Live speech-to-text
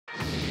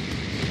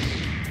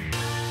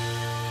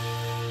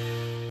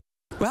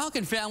Well, how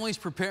can families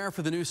prepare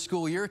for the new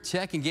school year?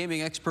 Tech and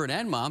gaming expert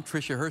and mom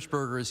Trisha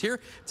Hershberger is here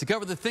to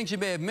cover the things you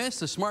may have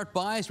missed, the smart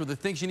buys, or the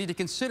things you need to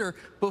consider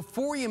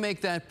before you make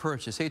that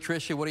purchase. Hey,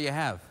 Trisha, what do you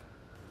have?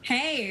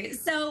 Hey,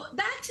 so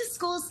back to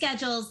school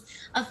schedules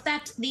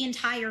affect the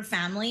entire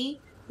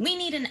family. We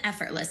need an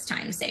effortless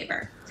time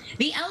saver.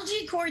 The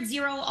LG Cord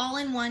Zero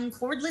all-in-one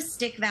cordless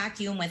stick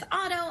vacuum with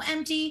auto,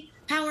 empty,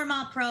 Power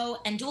Mop Pro,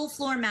 and dual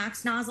floor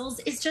max nozzles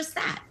is just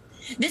that.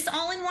 This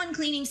all-in-one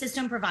cleaning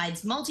system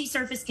provides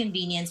multi-surface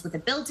convenience with a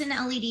built-in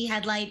LED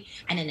headlight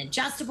and an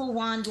adjustable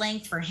wand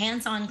length for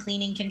hands-on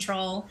cleaning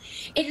control.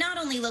 It not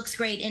only looks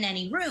great in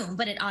any room,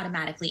 but it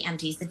automatically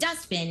empties the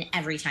dustbin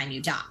every time you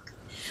dock.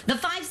 The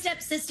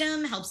 5-step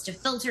system helps to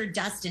filter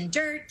dust and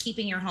dirt,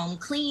 keeping your home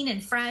clean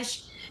and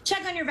fresh.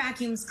 Check on your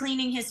vacuum's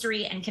cleaning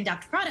history and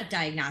conduct product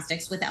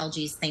diagnostics with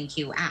LG's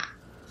ThinQ app.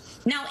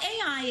 Now,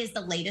 AI is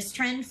the latest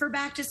trend for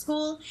back to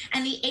school,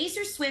 and the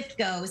Acer Swift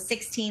Go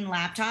 16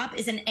 laptop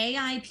is an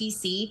AI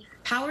PC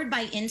powered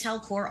by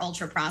Intel Core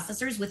Ultra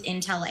processors with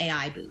Intel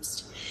AI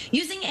Boost.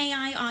 Using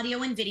AI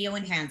audio and video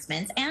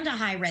enhancements and a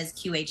high-res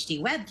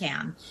QHD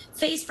webcam,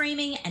 face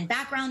framing and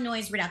background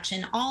noise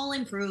reduction all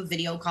improve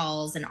video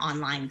calls and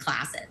online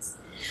classes.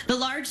 The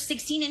large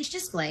 16-inch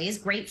display is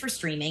great for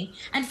streaming,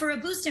 and for a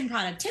boost in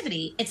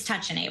productivity, it's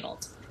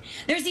touch-enabled.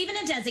 There's even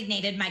a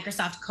designated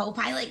Microsoft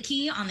Copilot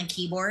key on the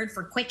keyboard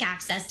for quick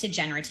access to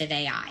generative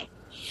AI.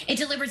 It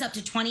delivers up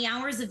to 20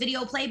 hours of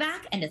video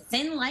playback and a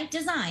thin, light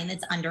design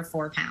that's under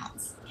 4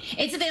 pounds.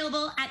 It's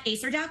available at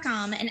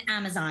Acer.com and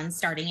Amazon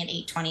starting at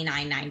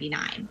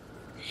 $829.99.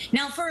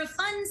 Now, for a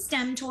fun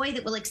STEM toy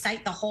that will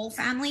excite the whole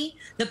family,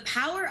 the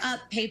Power Up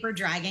Paper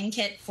Dragon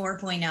Kit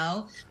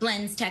 4.0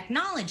 blends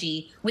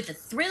technology with the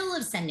thrill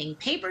of sending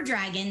paper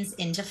dragons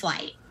into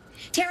flight.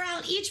 Tear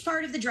out each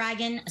part of the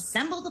dragon,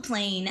 assemble the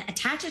plane,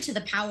 attach it to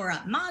the Power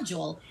Up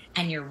module,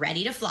 and you're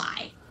ready to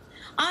fly.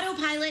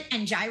 Autopilot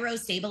and gyro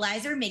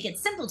stabilizer make it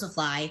simple to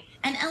fly,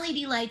 and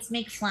LED lights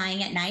make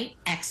flying at night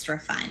extra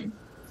fun.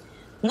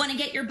 Want to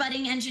get your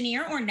budding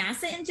engineer or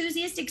NASA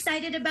enthusiast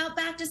excited about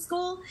back to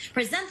school?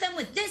 Present them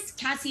with this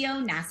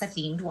Casio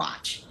NASA-themed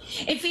watch.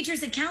 It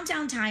features a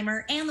countdown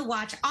timer, and the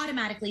watch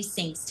automatically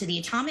syncs to the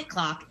atomic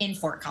clock in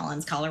Fort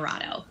Collins,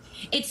 Colorado.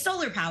 It's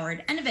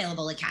solar-powered and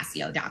available at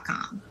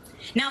Casio.com.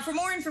 Now, for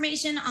more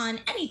information on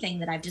anything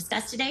that I've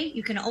discussed today,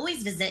 you can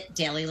always visit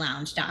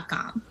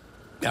dailylounge.com.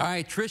 All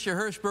right, Trisha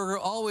Hershberger,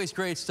 always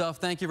great stuff.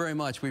 Thank you very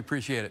much. We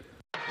appreciate it.